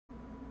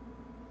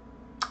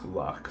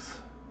Lux.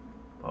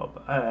 Oh,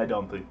 I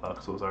don't think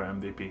Lux was our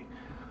MVP.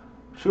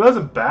 She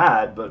wasn't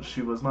bad, but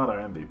she was not our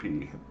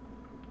MVP.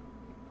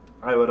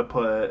 I would have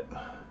put.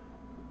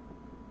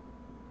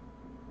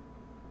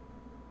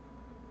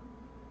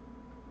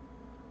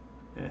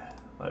 Yeah,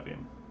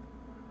 Levian.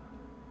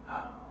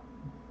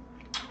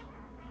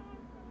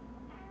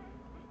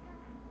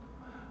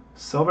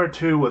 Silver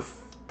 2 with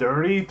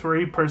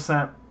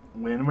 33%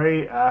 win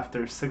rate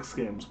after 6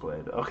 games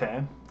played.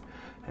 Okay.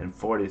 And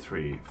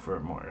 43 for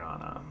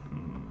Morgana.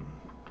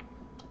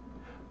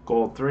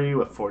 Gold 3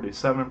 with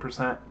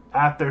 47%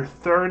 after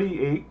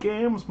 38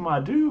 games? My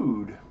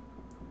dude.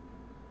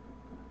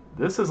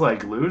 This is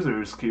like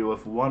loser's queue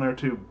with 1 or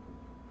 2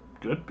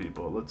 good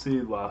people. Let's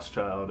see Lost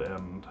Child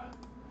and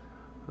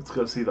let's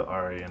go see the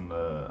Ari and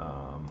the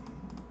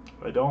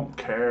I don't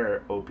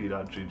care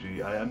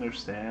op.gg. I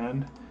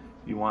understand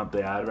you want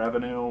the ad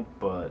revenue,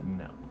 but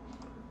no.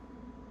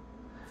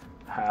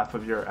 Half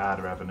of your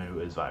ad revenue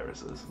is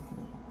viruses.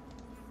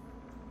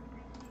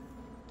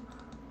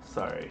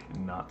 Sorry,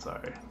 not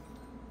sorry.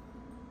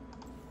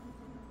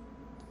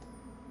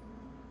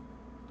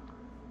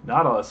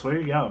 Nautilus, where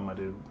you going, my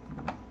dude?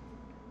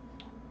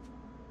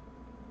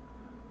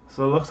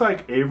 So it looks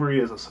like Avery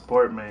is a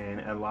support main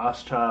and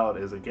Lost Child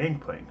is a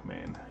Gangplank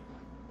main.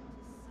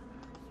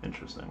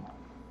 Interesting.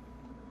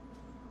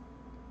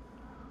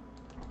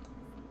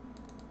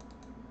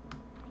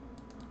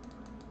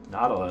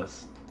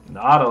 Nautilus.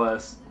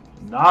 Nautilus.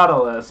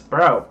 Nautilus,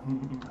 bro.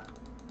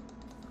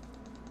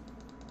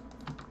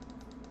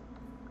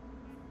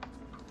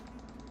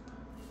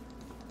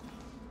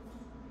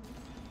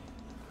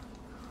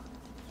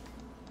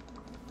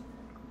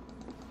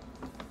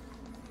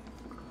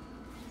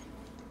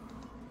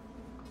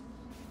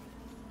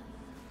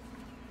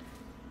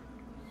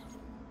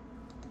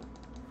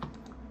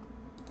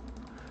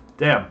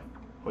 Damn,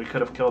 we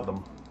could have killed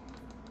them.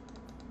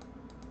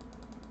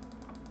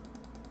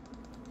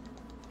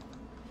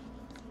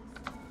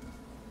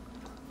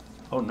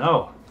 Oh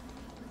no.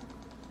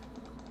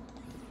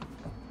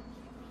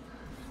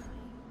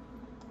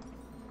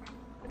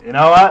 You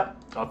know what?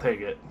 I'll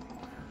take it.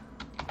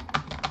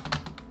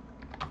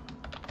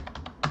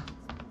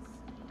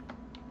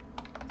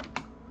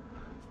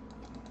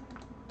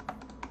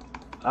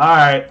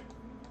 Alright.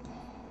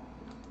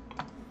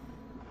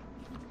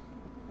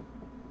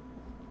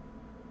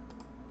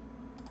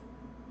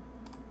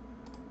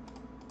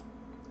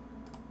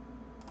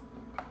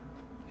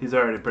 He's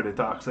already pretty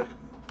toxic.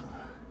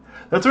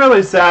 That's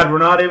really sad. We're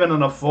not even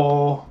in a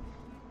full,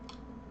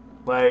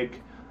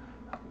 like,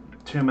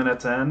 2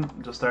 minutes in.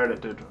 Just start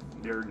it, dude.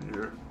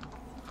 You're.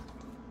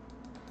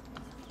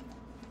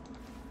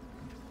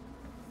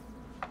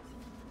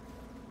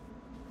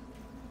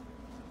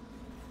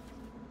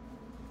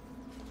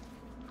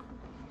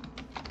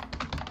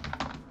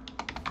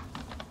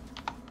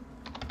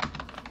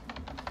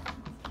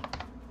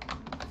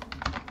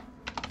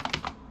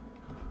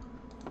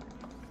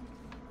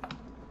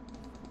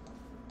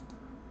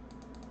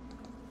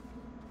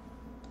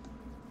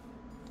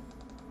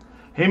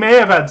 He may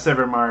have had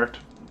Sivir marked,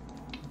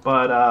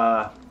 but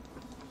I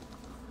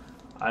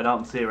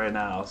don't see it right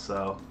now,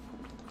 so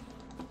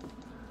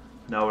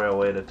no real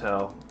way to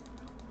tell.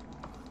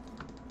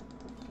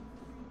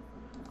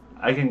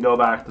 I can go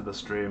back to the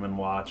stream and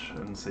watch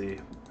and see.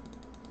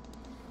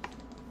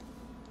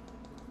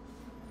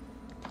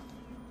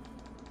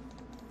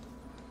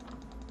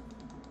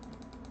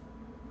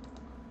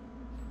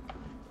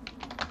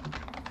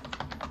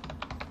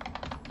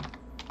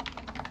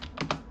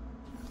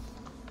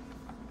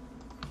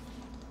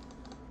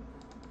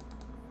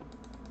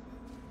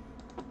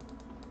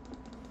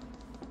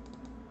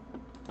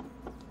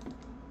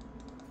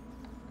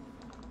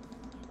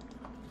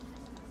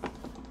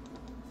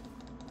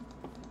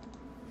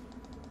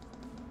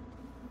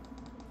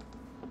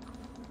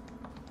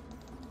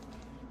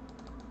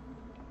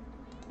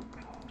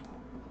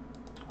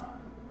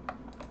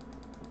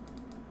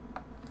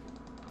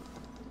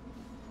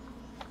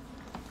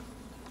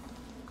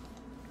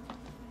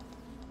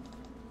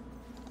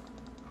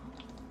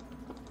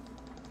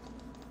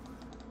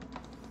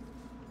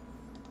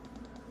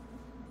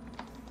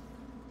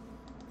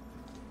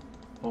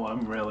 Oh,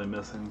 I'm really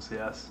missing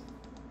CS.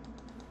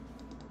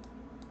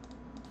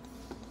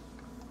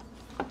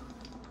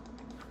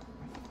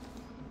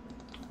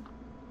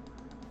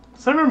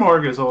 Summer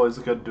Morg is always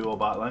a good dual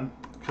bot line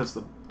because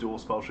the dual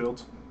spell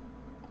shields.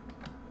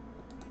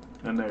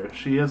 And there,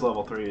 she is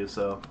level 3,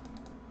 so.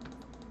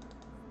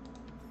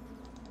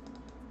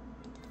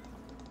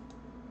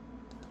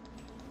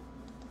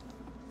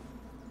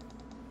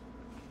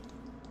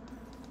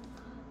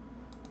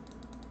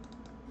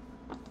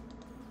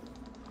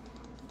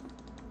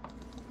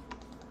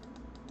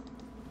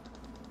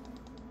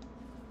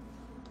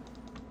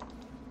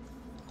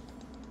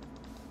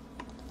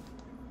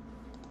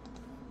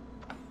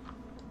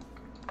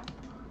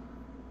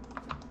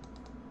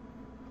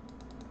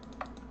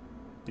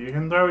 You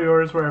can throw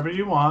yours wherever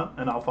you want,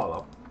 and I'll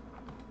follow.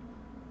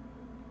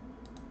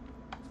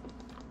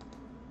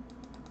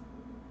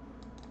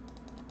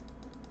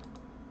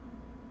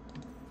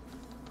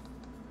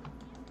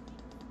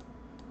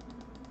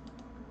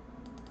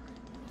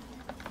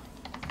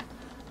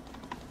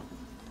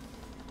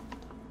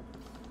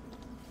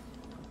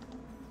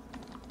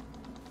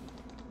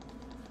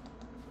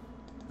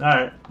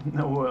 Alright.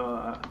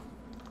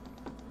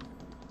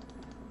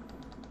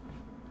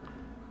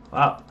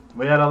 Wow.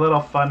 We had a little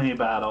funny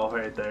battle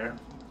right there.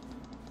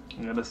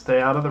 I'm gonna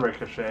stay out of the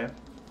ricochet.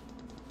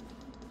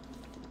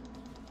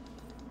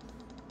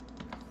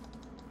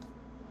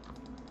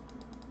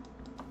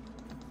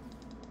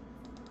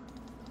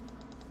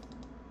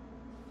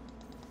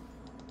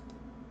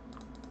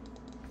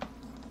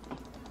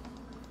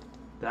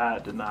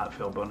 That did not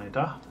feel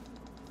bonita.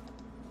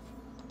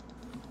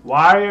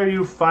 Why are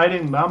you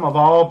fighting them of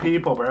all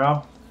people,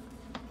 bro?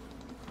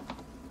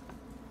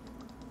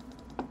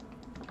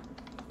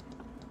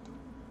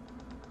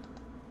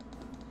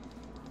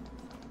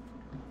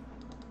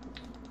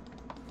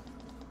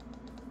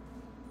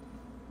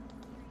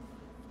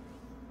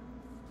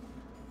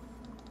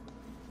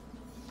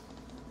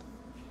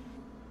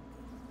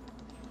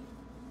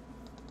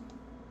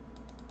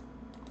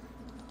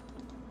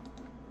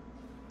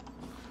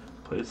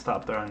 Please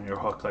stop throwing your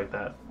hook like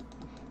that,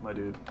 my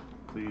dude.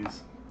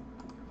 Please.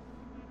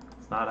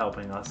 It's not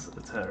helping us.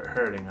 It's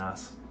hurting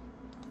us.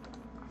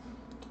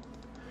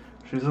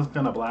 She's just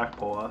gonna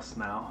blackpool us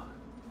now.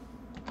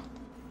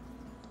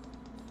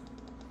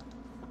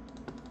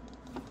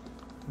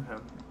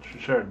 Okay, she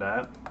shared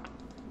that.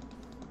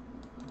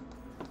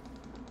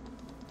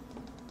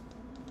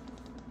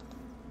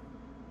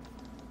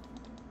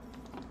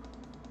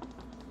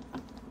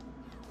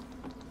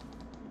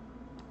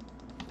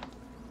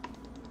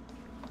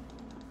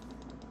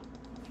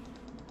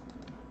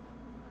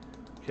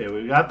 Okay,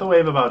 we got the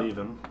wave about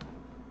even.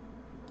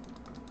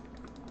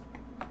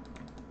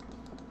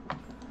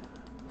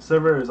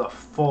 Silver is a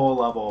full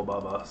level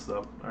above us,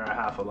 though, or a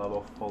half a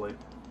level fully.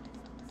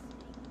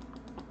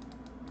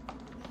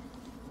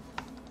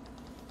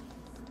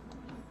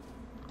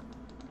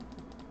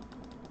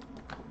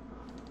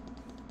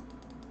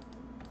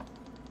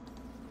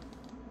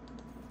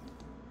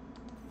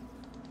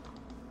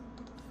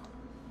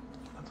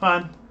 That's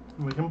fine.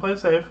 We can play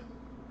safe.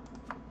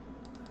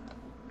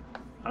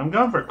 I'm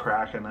going for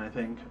Kraken, I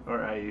think,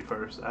 or IE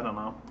first. I don't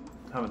know.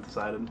 Haven't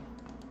decided.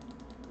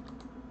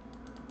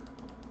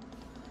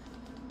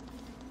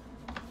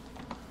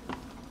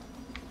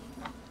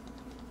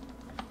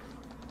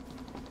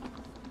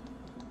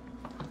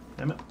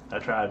 Damn it. I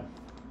tried.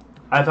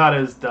 I thought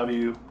his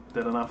W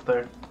did enough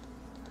there.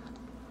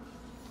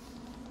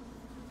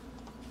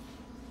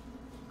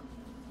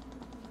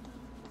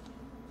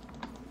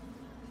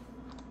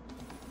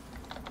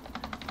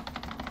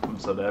 I'm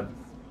so dead.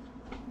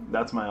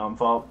 That's my own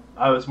fault.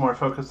 I was more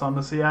focused on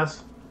the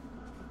CS.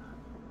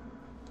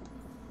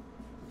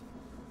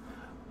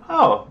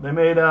 Oh, they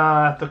made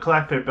the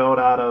collector build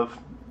out of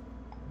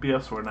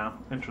BF Sword now.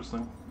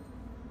 Interesting.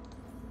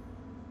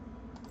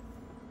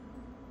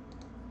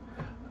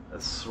 I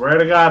swear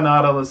to God,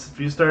 Nautilus, if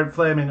you start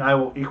flaming, I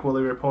will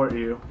equally report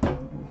you.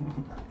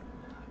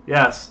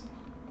 Yes,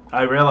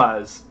 I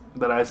realize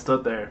that I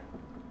stood there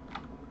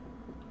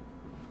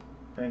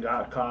and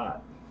got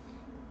caught.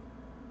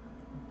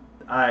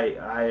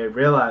 I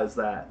realize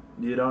that.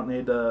 You don't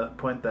need to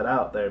point that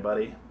out there,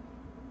 buddy.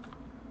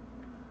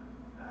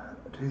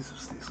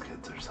 Jesus, these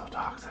kids are so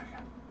toxic.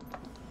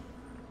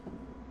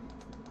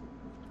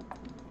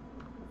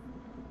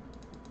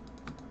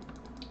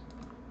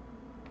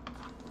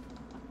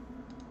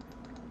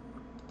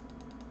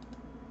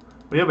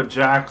 We have a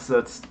Jax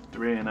that's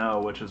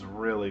 3-0, which is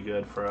really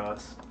good for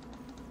us.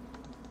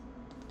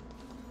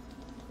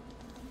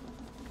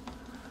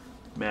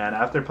 Man,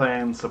 after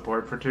playing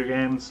support for 2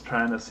 games,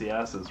 trying to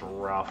CS is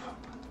rough.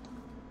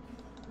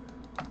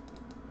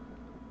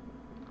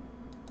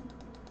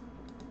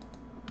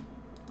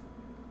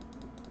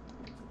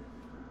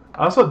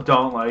 I also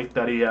don't like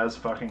that he has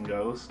fucking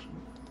Ghost.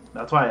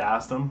 That's why I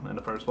asked him in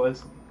the first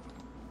place.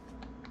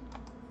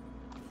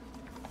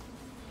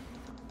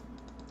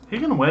 He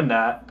can win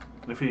that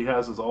if he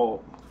has his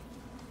ult.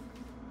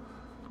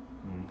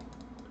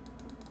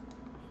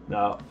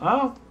 No.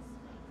 Oh.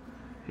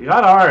 He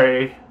got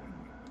Ari.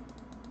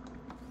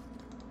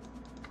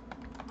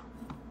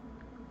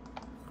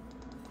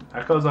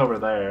 Echo's over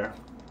there.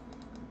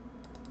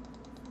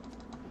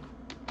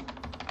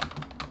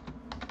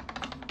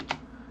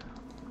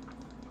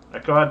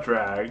 Echo at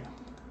drag.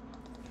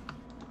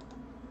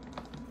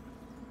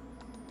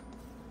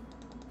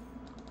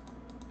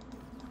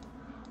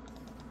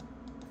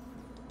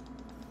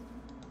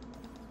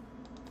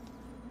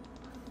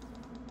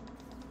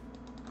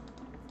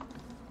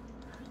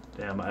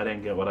 Damn, I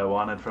didn't get what I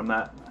wanted from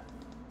that.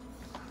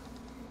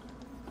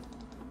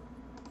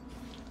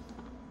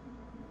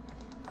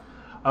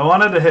 I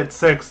wanted to hit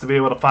 6 to be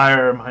able to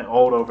fire my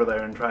ult over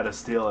there and try to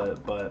steal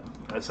it, but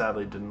I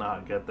sadly did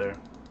not get there.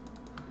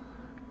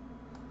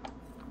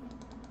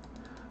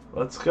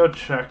 Let's go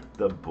check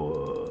the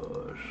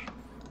bush.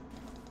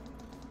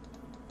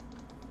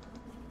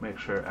 Make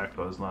sure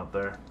Echo's not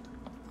there.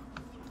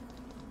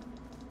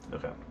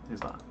 Okay,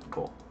 he's not.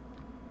 Cool.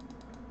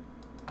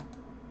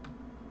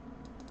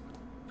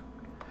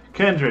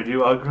 Kindred,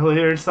 you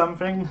ugly or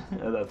something?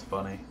 Yeah, that's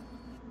funny.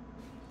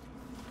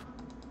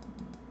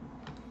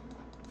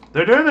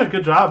 They're doing a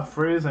good job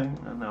freezing.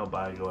 And no,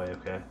 bye, go away,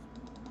 okay.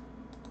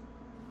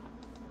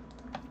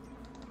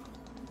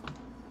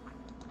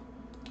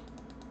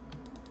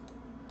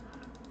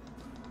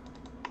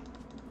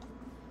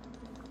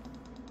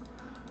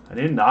 I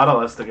need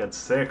Nautilus to get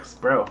 6,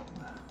 bro.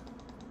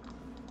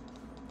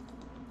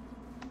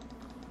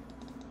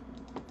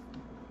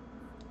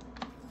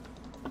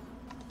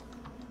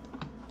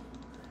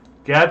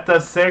 Get the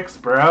 6,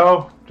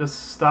 bro.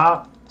 Just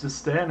stop just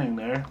standing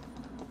there.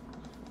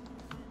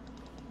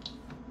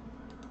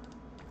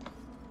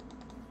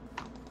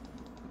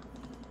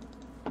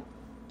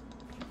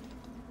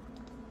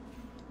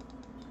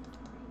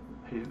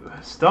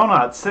 Still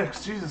not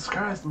 6. Jesus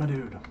Christ, my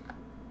dude.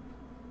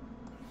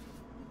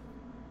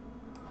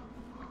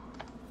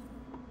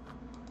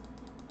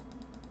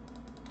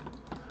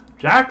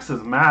 Jax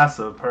is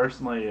massive.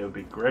 Personally, it would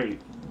be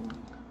great.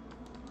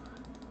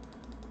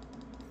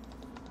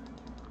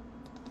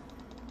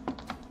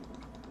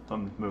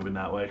 I'm moving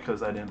that way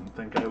because I didn't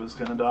think I was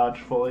going to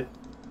dodge fully.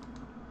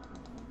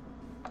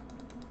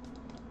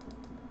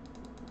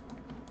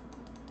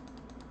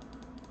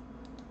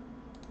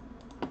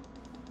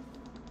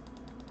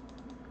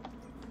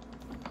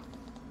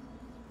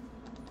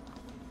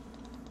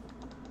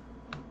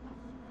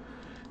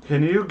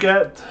 Can you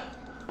get...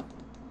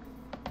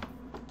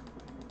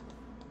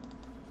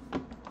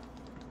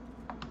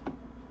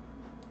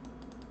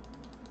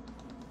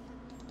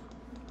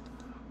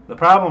 The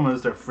problem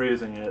is they're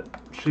freezing it.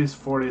 She's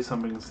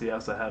 40-something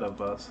CS ahead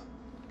of us.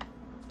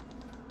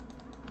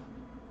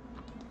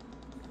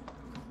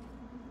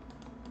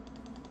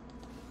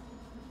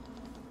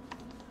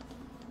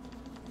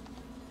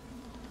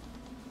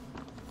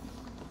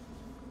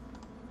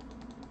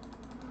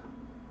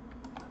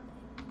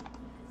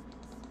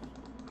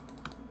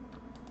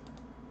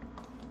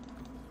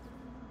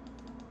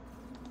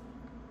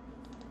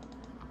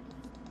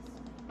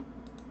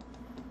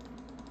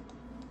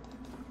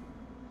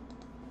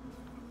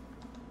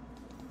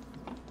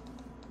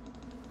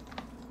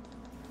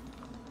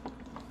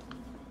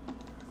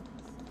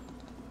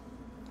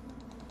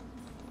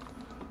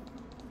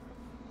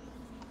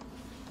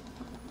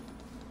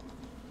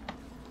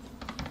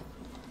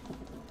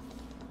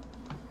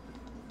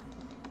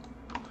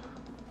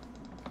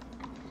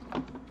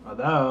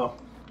 Although...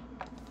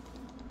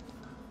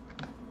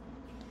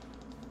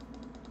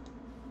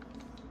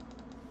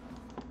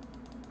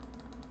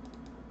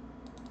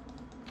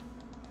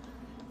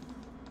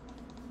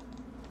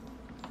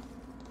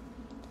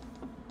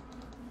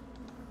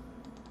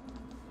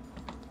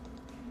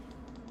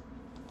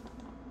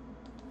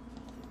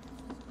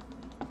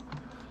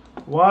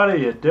 What are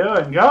you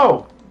doing?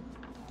 Go!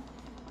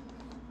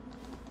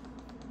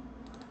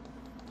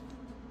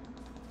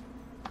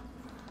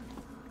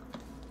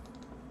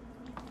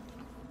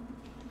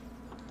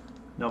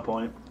 No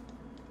point.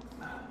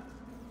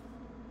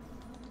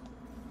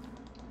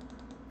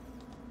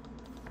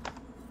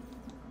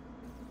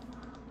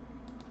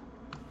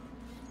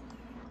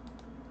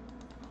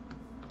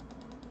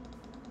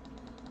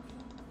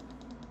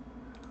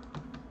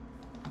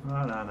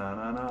 Na na na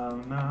na na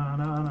na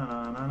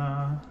na na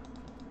na.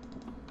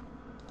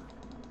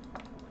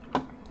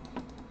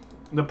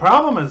 The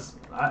problem is,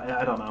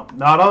 I don't know.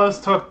 Nautilus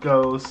took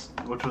Ghost,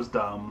 which was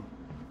dumb.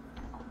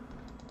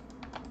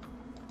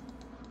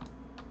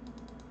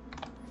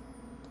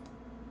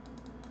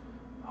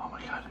 Oh my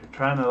god, you're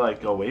trying to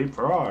like go wait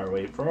for R,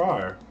 wait for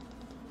R.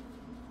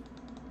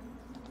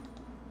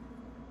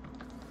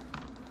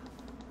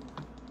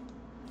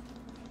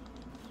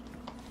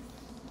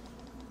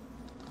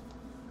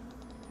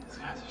 These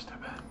guys are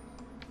stupid.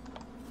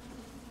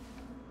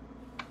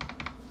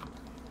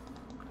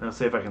 Let's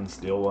see if I can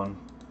steal one.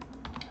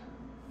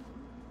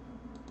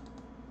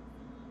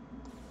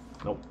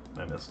 Nope,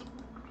 I missed.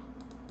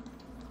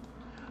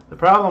 The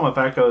problem with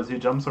Echo is he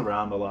jumps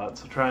around a lot,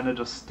 so trying to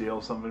just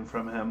steal something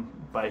from him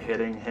by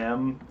hitting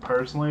him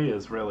personally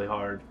is really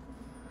hard.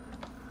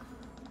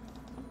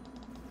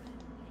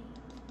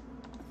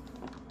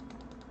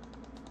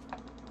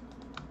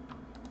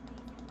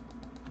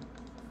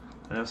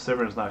 I know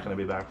Sivern's not going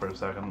to be back for a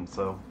second,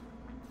 so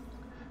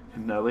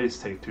he can at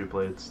least take 2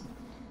 plates.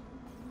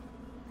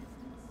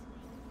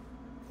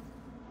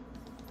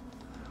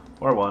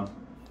 Or 1.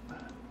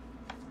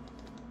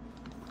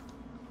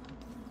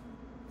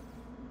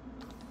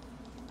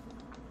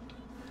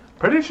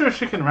 Pretty sure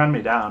she can run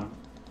me down.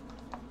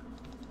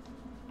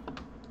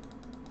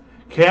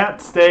 Can't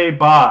stay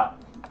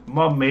bot.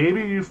 Well,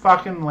 maybe you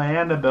fucking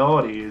land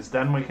abilities,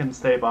 then we can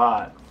stay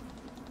bot.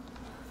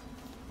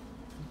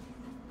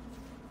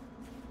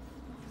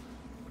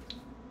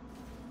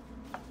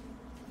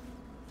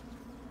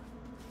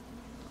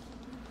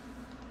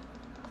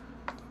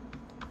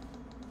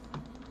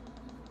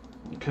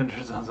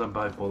 Kendra sounds on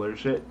bipolar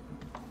shit.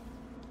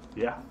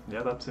 Yeah,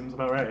 that seems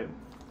about right.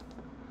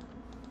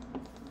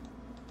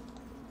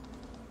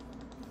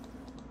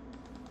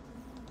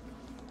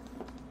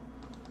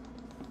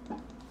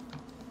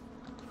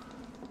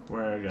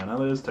 We're gonna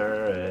lose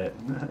turret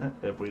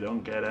if we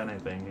don't get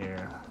anything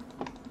here.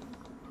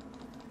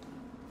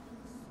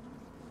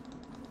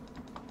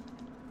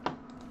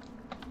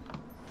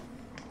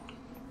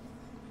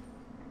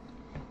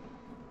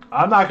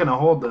 I'm not going to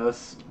hold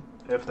this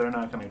if they're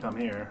not going to come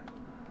here.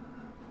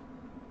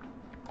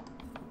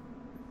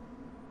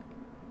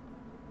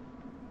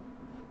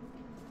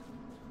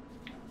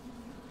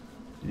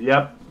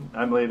 Yep,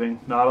 I'm leaving.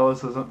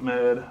 Nautilus isn't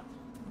mid.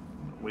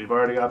 We've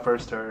already got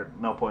first turret.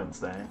 No point in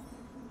staying.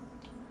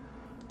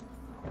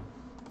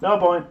 No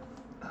point.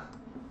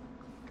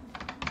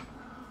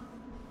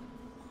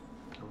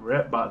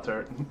 Rip bot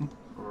turret.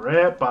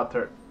 Rip bot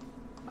turret.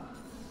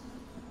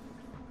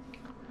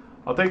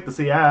 I'll take the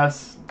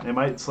CS. It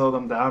might slow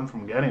them down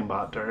from getting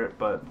bot turret,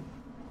 but...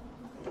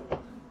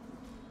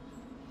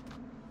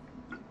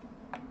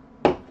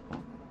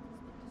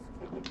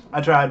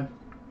 I tried.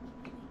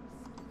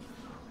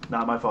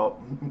 Not my fault.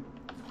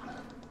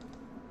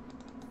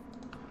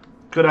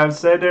 Could I have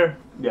stayed there?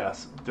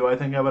 Yes. Do I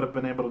think I would have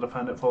been able to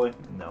defend it fully?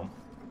 No.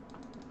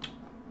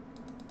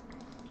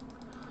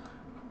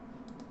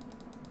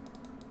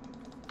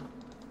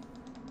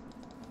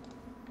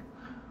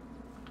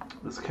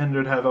 Does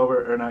Kindred have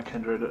over, or not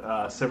Kindred,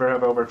 Sivir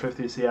have over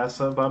 50 CS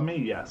above me?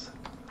 Yes.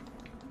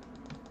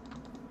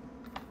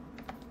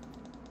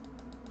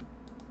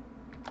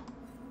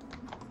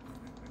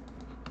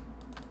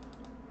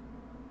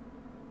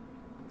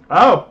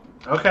 Oh,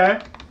 okay.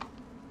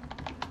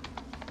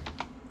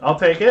 I'll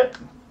take it.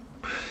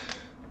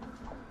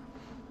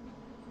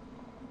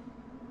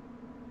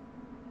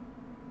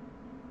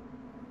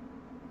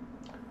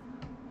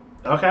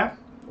 Okay.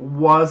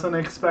 Wasn't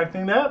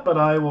expecting that, but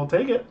I will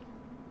take it.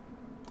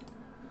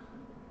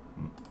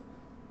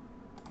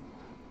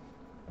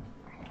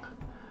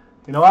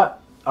 You know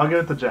what? I'll give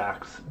it to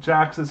Jax.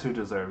 Jax is who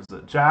deserves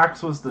it.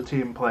 Jax was the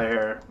team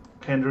player.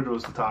 Kindred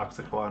was the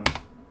toxic one.